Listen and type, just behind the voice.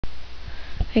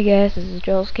Hey guys, this is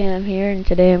Joel's Cam here, and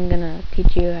today I'm gonna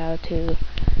teach you how to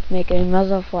make a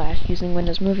muzzle flash using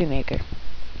Windows Movie Maker.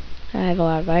 I have a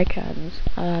lot of icons.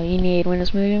 You need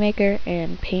Windows Movie Maker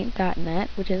and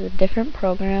Paint.net, which is a different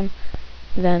program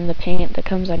than the Paint that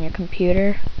comes on your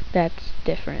computer. That's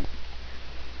different.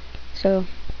 So,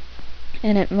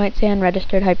 and it might say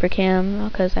unregistered HyperCam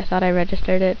because I thought I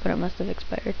registered it, but it must have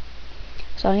expired.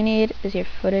 So all you need is your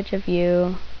footage of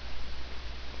you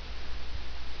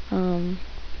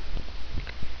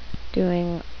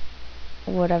doing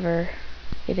whatever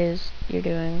it is you're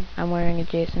doing. I'm wearing a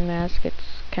Jason mask.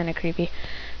 It's kind of creepy.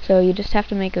 So you just have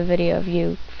to make a video of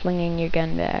you flinging your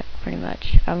gun back, pretty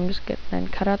much. I'm just gonna then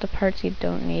cut out the parts you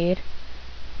don't need.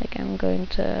 Like I'm going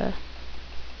to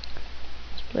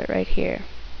split right here.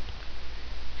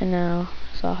 And now,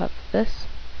 so I'll have this.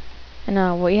 And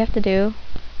now what you have to do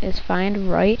is find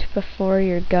right before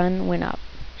your gun went up.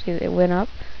 See, it went up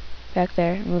back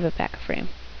there, and move it back a frame.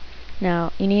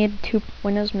 Now, you need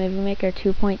Windows Movie Maker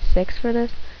 2.6 for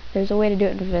this. There's a way to do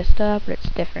it in Vista, but it's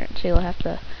different. So you'll have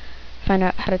to find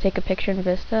out how to take a picture in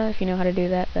Vista. If you know how to do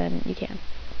that, then you can.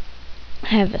 I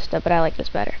have Vista, but I like this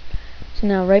better. So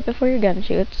now, right before your gun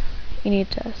shoots, you need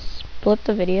to split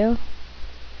the video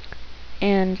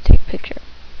and take a picture.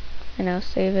 And now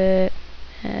save it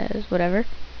as whatever.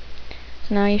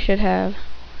 So now you should have,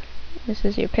 this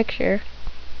is your picture,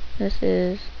 this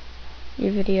is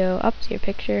your video up to your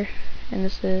picture, and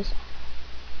this is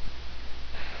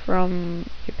from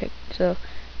your pic. So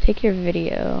take your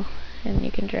video and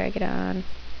you can drag it on.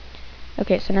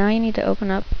 Okay, so now you need to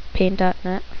open up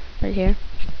Paint.net right here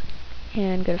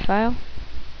and go to File,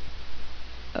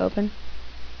 Open,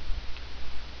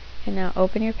 and now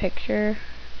open your picture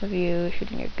of you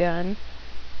shooting your gun.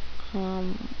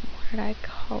 What did I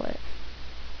call it?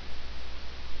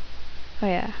 Oh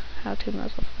yeah, how to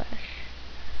muzzle flash.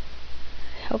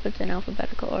 I hope it's in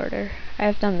alphabetical order. I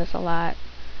have done this a lot,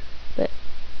 but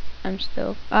I'm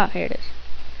still, here it is.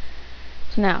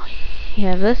 So now, you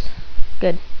have this,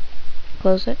 good.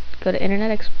 Close it, go to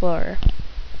Internet Explorer.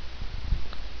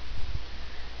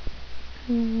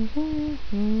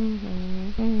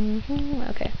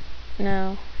 Okay,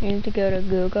 now you need to go to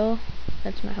Google,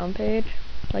 that's my homepage,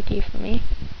 lucky for me.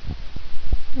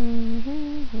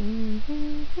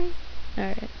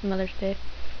 Alright, Mother's Day.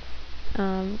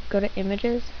 Go to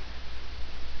Images,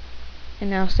 and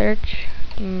now search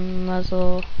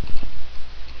muzzle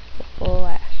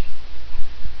flash.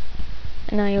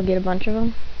 And now you'll get a bunch of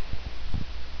them.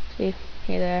 See,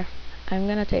 here there. I'm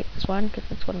gonna take this one because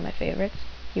it's one of my favorites.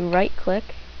 You right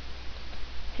click,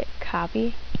 hit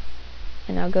copy,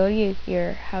 and now go to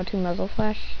your how to muzzle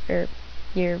flash, or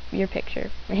your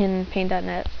picture in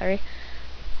Paint.net, sorry.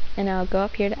 And now go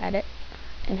up here to edit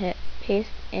and hit paste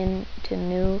into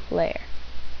new layer.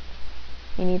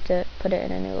 You need to put it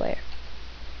in a new layer.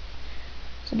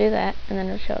 So do that, and then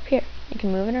it'll show up here. You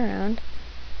can move it around,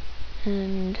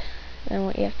 and then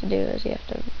what you have to do is you have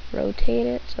to rotate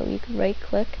it. So you can right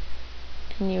click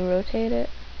and you rotate it.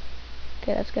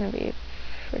 Okay, that's gonna be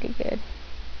pretty good.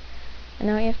 And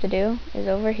now what you have to do is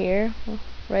over here,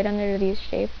 right under these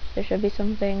shapes, there should be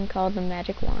something called the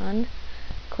magic wand.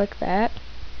 Click that,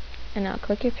 and now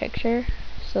click your picture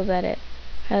so that it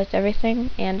highlights everything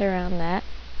and around that.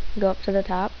 Go up to the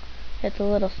top, hit the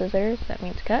little scissors, that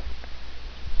means cut.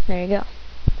 There you go.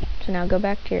 So now go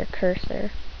back to your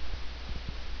cursor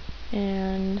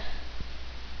and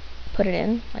put it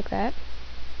in like that.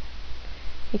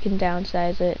 You can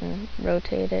downsize it and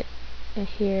rotate it in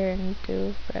here and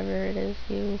do whatever it is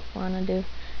you want to do.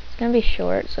 It's going to be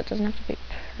short, so it doesn't have to be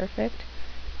perfect,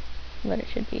 but it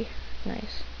should be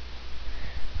nice.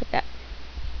 Like that.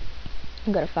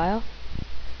 And go to File,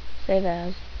 Save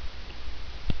As.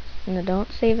 And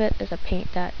don't save it as a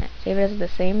Paint.net. Save it as the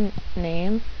same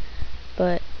name,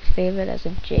 but save it as a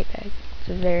JPEG. It's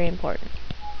very important.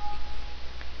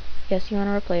 Yes, you want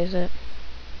to replace it.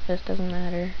 This doesn't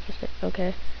matter. Just hit OK,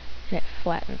 and hit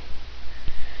flatten.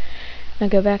 Now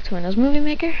go back to Windows Movie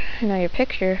Maker, and now your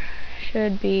picture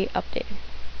should be updated.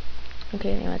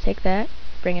 Okay, you want to take that,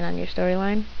 bring it on your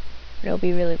storyline. It'll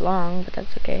be really long, but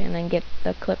that's okay, and then get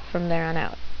the clip from there on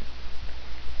out.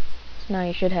 So now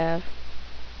you should have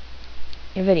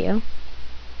your video,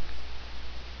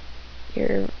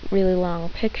 your really long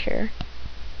picture,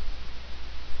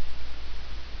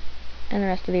 and the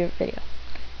rest of your video.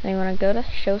 Then you want to go to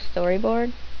Show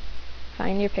Storyboard,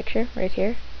 find your picture right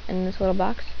here in this little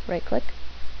box, right click,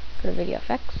 go to Video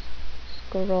Effects,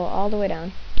 scroll all the way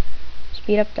down,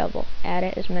 speed up double, add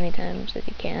it as many times as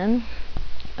you can.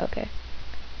 Okay.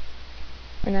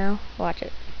 And now watch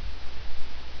it.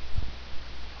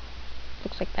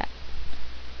 Looks like that.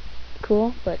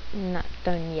 cool, but not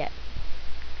done yet.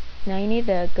 Now you need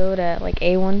to go to like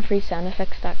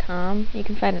a1freesoundeffects.com. You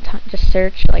can find a ton, just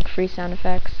search like free sound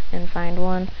effects and find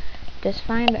one. Just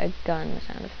find a gun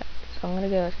sound effect. So I'm gonna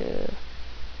go to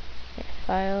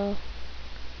File,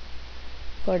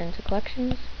 import into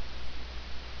Collections.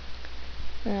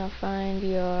 Now find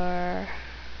your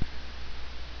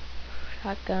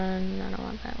shotgun. I don't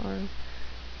want that one.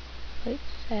 Light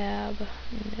sab.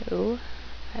 No.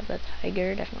 I have the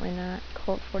Tiger. Definitely not.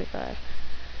 Colt 45.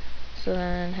 So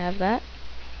then have that.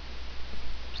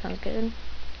 Sounds good.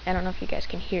 I don't know if you guys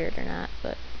can hear it or not,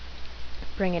 but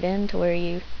bring it in to where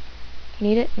you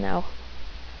need it. Now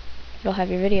it'll have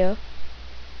your video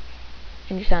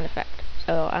and your sound effect.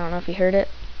 So I don't know if you heard it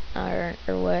or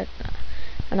what.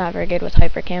 I'm not very good with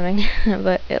hypercamming,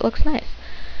 but it looks nice.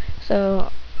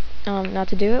 So now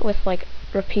to do it with like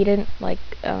repeated like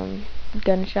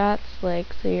gunshots, like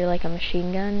so you're like a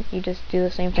machine gun, you just do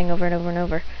the same thing over and over and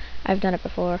over. I've done it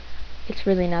before. It's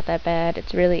really not that bad.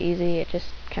 It's really easy. It's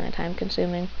just kind of time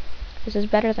consuming. This is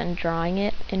better than drawing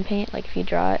it in paint. Like if you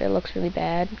draw it, it looks really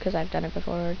bad because I've done it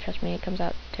before. Trust me, it comes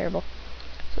out terrible.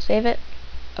 So save it,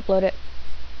 upload it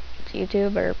to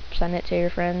YouTube, or send it to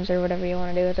your friends, or whatever you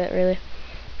want to do with it, really.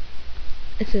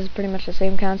 This is pretty much the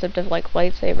same concept of like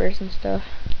lightsabers and stuff.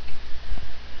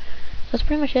 That's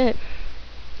pretty much it.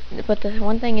 But the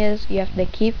one thing is, you have to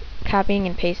keep copying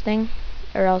and pasting,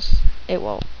 or else it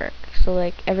won't work. So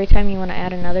like every time you want to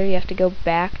add another, you have to go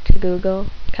back to Google,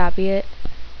 copy it,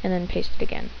 and then paste it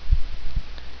again.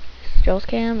 This is Joel's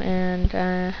Cam,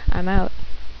 and I'm out.